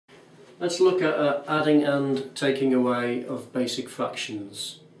Let's look at adding and taking away of basic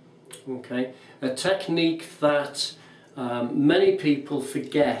fractions. Okay, a technique that many people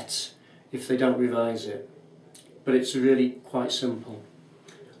forget if they don't revise it, but it's really quite simple.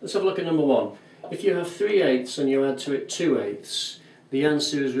 Let's have a look at number one. If you have 3/8 and you add to it 2/8, the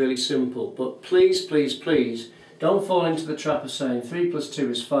answer is really simple, but please, please, please don't fall into the trap of saying 3 plus 2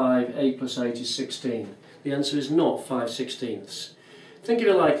 is 5, 8 plus 8 is 16. The answer is not 5/16. Think of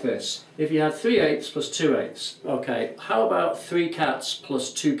it like this. If you had 3/8 plus 2/8, okay, how about 3 cats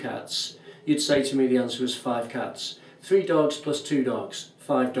plus 2 cats? You'd say to me the answer is 5 cats. 3 dogs plus 2 dogs,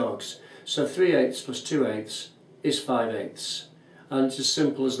 5 dogs. So 3/8 plus 2/8 is 5/8. And it's as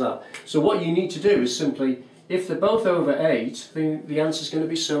simple as that. So what you need to do is simply, if they're both over 8, then the answer is going to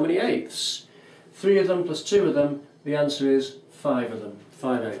be so many eighths. 3 of them plus 2 of them, the answer is 5 of them,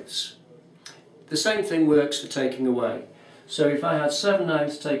 5/8. The same thing works for taking away. So if I had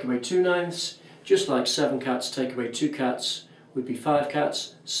 7/9 take away 2/9, just like 7 cats take away 2 cats would be 5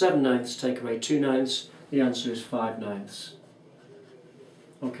 cats, 7/9 take away 2/9, the answer is 5/9.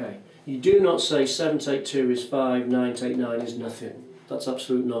 Okay, you do not say 7 take 2 is 5, 9 take 9 is nothing. That's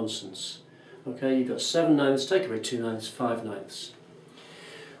absolute nonsense. Okay, you've got 7/9 take away 2/9, 5/9.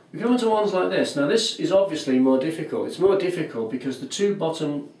 We come on to ones like this. Now this is obviously more difficult. It's more difficult because the two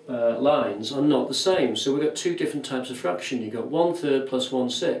bottom lines are not the same. So we've got two different types of fraction. You've got 1/3 plus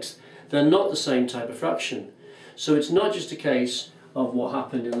 1/6. They're not the same type of fraction. So it's not just a case of what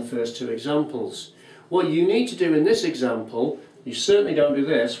happened in the first two examples. What you need to do in this example, you certainly don't do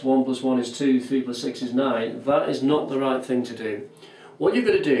this, 1 plus 1 is 2, 3 plus 6 is 9. That is not the right thing to do. What you've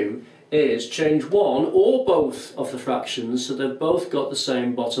got to do is change one or both of the fractions so they've both got the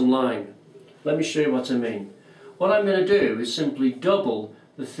same bottom line. Let me show you what I mean. What I'm going to do is simply double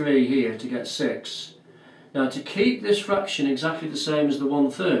the 3 here to get 6. Now to keep this fraction exactly the same as the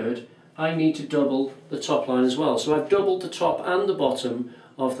 1/3, I need to double the top line as well. So I've doubled the top and the bottom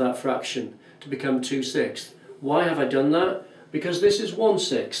of that fraction to become 2/6. Why have I done that? Because this is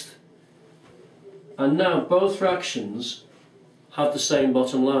 1/6. And now both fractions have the same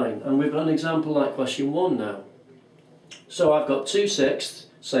bottom line, and we've got an example like question 1 now. So I've got 2/6,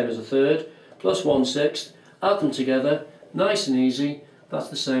 same as a third, plus 1/6, add them together, nice and easy, that's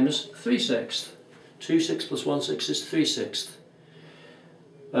the same as 3/6. 2/6 plus 1/6 is 3/6.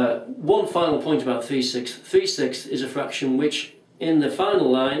 One final point about 3/6. 3/6 is a fraction which in the final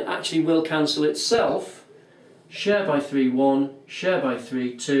line actually will cancel itself. Share by 3, 1, share by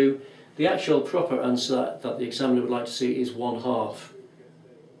 3, 2. The actual proper answer that the examiner would like to see is 1/2.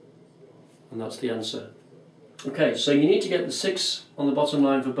 And that's the answer. Okay, so you need to get the 6 on the bottom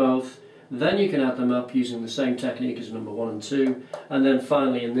line for both, then you can add them up using the same technique as number 1 and 2, and then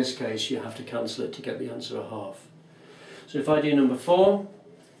finally in this case you have to cancel it to get the answer 1/2. So if I do number 4,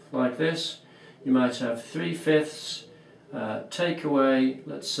 like this, you might have 3/5 take away,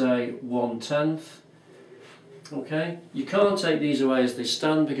 let's say, 1/10. Okay, you can't take these away as they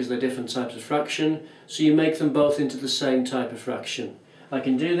stand because they're different types of fraction, so you make them both into the same type of fraction. I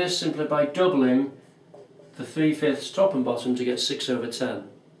can do this simply by doubling the 3/5 top and bottom to get 6/10.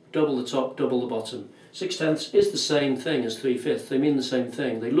 Double the top, double the bottom. 6/10 is the same thing as 3/5. They mean the same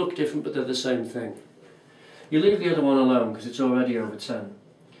thing. They look different, but they're the same thing. You leave the other one alone because it's already over 10.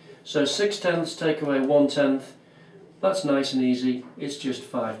 So 6/10 take away 1/10. That's nice and easy. It's just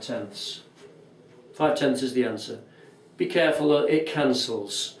 5/10. 5/10 is the answer. Be careful, it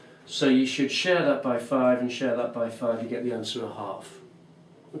cancels. So you should share that by 5 and share that by 5. You get the answer 1/2.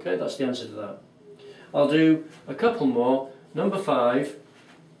 Okay, that's the answer to that. I'll do a couple more. Number 5.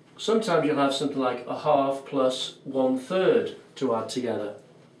 Sometimes you'll have something like 1/2 plus 1/3 to add together.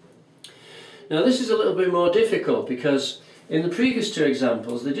 Now this is a little bit more difficult because in the previous two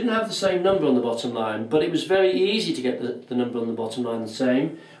examples they didn't have the same number on the bottom line, but it was very easy to get the number on the bottom line the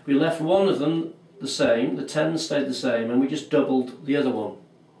same. We left one of them the same, the 10 stayed the same, and we just doubled the other one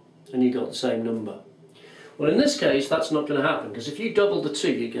and you got the same number. Well, in this case that's not going to happen, because if you double the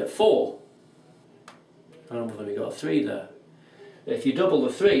 2 you get 4, and we've only got a 3 there. If you double the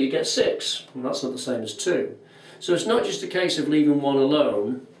 3 you get 6, and that's not the same as 2. So it's not just a case of leaving one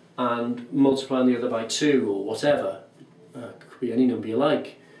alone and multiplying the other by 2 or whatever. It could be any number you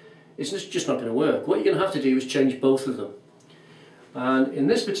like. It's just not going to work. What you're going to have to do is change both of them. And in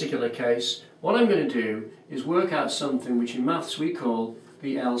this particular case, what I'm going to do is work out something which in maths we call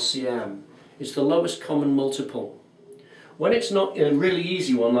the LCM. It's the lowest common multiple. When it's not a really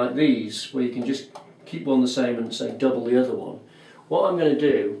easy one like these, where you can just keep one the same and say double the other one, what I'm going to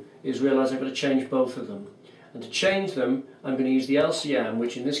do is realise I've got to change both of them. And to change them, I'm going to use the LCM,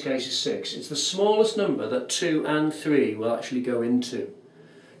 which in this case is 6. It's the smallest number that 2 and 3 will actually go into.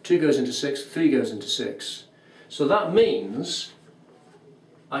 2 goes into 6, 3 goes into 6. So that means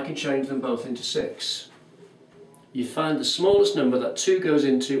I can change them both into 6. You find the smallest number that 2 goes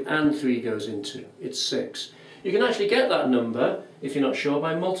into and 3 goes into. It's 6. You can actually get that number, if you're not sure,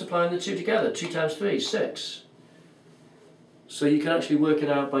 by multiplying the two together. 2 times 3 is 6. So you can actually work it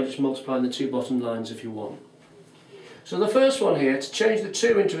out by just multiplying the two bottom lines if you want. So the first one here, to change the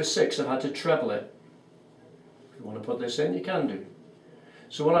 2 into a 6, I've had to treble it. If you want to put this in, you can do.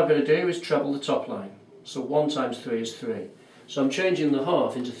 So what I've got to do is treble the top line. So 1 times 3 is 3. So I'm changing the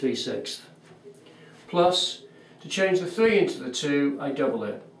half into 3/6. Plus, to change the 3 into the 2, I double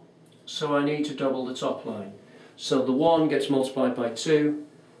it. So I need to double the top line. So the 1 gets multiplied by 2,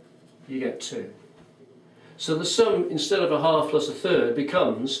 you get 2. So the sum, instead of a half plus a third,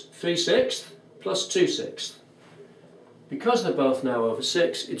 becomes 3/6 plus 2/6. Because they're both now over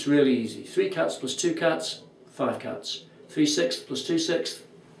 6, it's really easy. 3 cats plus 2 cats, 5 cats. 3/6 plus 2/6,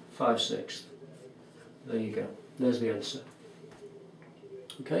 5/6. There you go. There's the answer.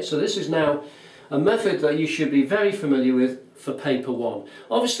 Okay, so this is now a method that you should be very familiar with for paper 1.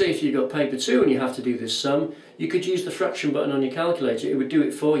 Obviously, if you've got paper 2 and you have to do this sum, you could use the fraction button on your calculator. It would do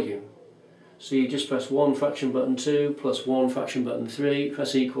it for you. So you just press 1 fraction button 2 plus 1 fraction button 3,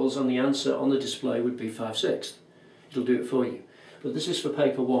 press equals, and the answer on the display would be 5/6. It'll do it for you. But this is for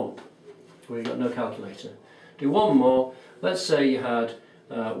paper 1, where you've got no calculator. Do one more. Let's say you had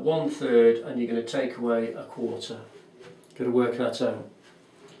 1/3 and you're going to take away a quarter. Got to work that out.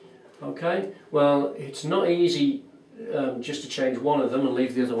 Okay, well, it's not easy just to change one of them and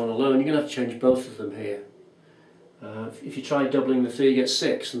leave the other one alone. You're going to have to change both of them here. If you try doubling the 3, you get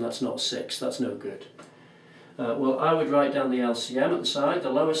 6, and that's not 6. That's no good. Well, I would write down the LCM at the side,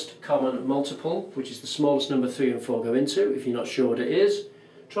 the lowest common multiple, which is the smallest number 3 and 4 go into. If you're not sure what it is,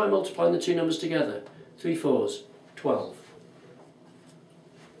 try multiplying the two numbers together. 3 4s, 12.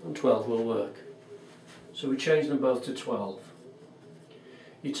 And 12 will work. So we change them both to 12.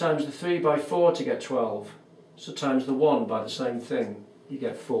 You times the 3 by 4 to get 12. So times the 1 by the same thing, you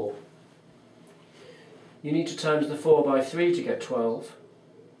get 4. You need to times the 4 by 3 to get 12.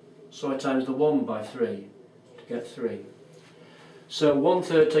 So I times the 1 by 3 to get 3. So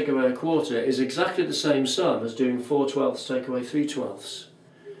 1/3 take away a quarter is exactly the same sum as doing 4/12 take away 3/12.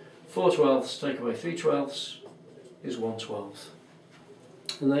 4/12 take away 3/12 is 1/12.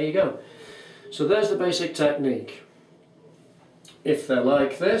 And there you go. So there's the basic technique. If they're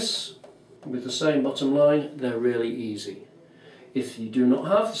like this, with the same bottom line, they're really easy. If you do not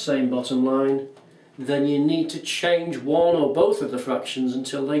have the same bottom line, then you need to change one or both of the fractions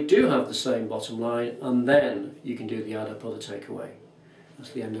until they do have the same bottom line, and then you can do the add up or the take away.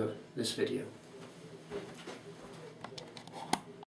 That's the end of this video.